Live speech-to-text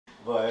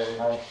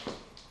Bye.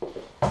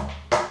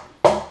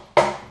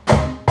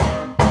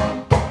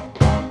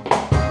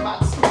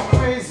 That's so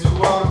crazy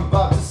what I'm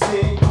about to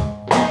say.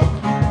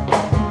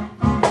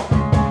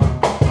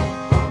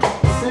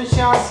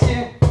 Sunshine's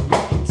here, you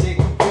can take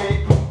a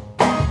break.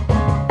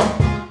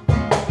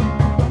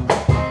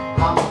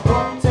 I'm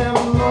up down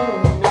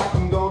alone, I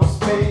can go to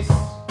space.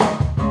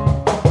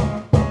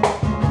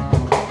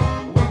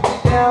 We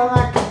get down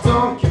like a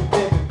donkey,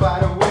 baby, by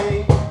the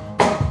way.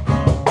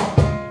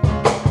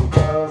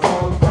 Cause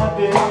I'm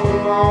happy. I'm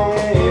alone,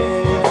 if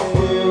you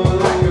feel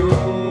like a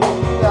room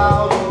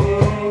without a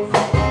roof.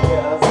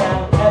 Cause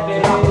I'm happy.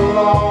 I'm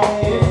alone,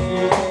 if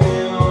you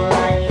feel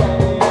like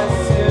happiness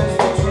is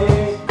the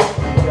truth.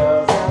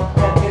 Cause I'm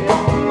happy.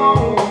 I'm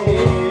alone,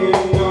 if you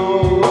know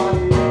what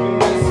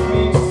happiness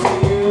means to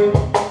you.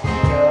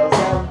 Cause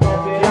I'm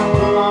happy. I'm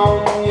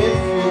alone, if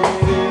you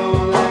feel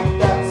like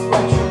that's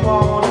what you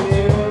wanna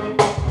do.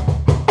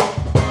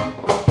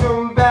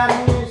 Going bad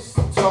news,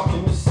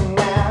 talking this and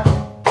that.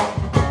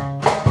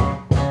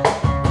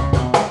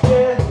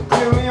 Yeah,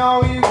 give me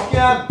all you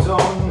got,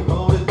 don't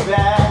hold it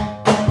back.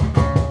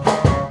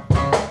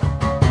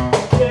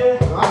 Yeah,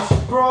 I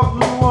should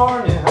probably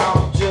warn you,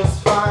 I'll be just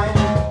fine.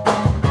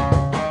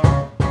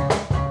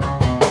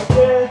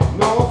 Yeah,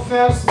 no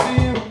offense to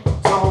you,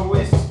 don't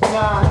waste your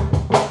time.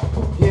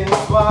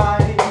 Here's why.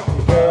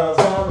 Because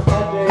I'm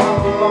happy.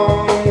 I'm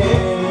alone, if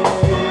you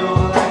feel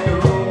like a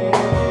room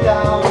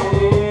without a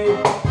roof.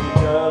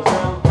 Because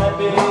I'm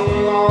happy. I'm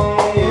alone,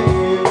 if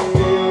you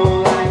feel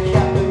like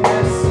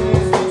happiness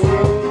is the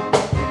truth.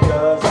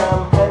 Because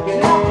I'm happy.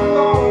 I'm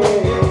alone, if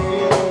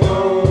you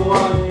know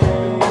what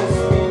happiness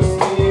means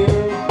to you.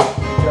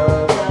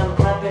 Because I'm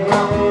happy.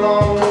 I'm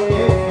alone,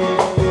 if you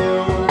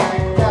feel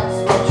like that's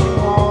what you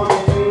wanna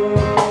do.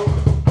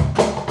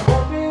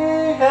 Happy,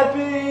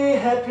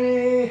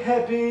 happy,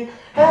 happy,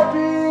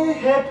 happy,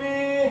 happy,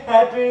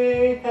 happy,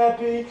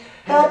 happy,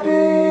 happy,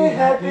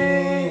 happy,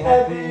 happy,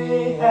 happy,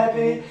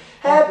 happy,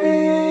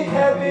 happy,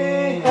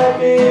 happy,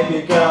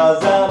 happy,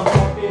 because I'm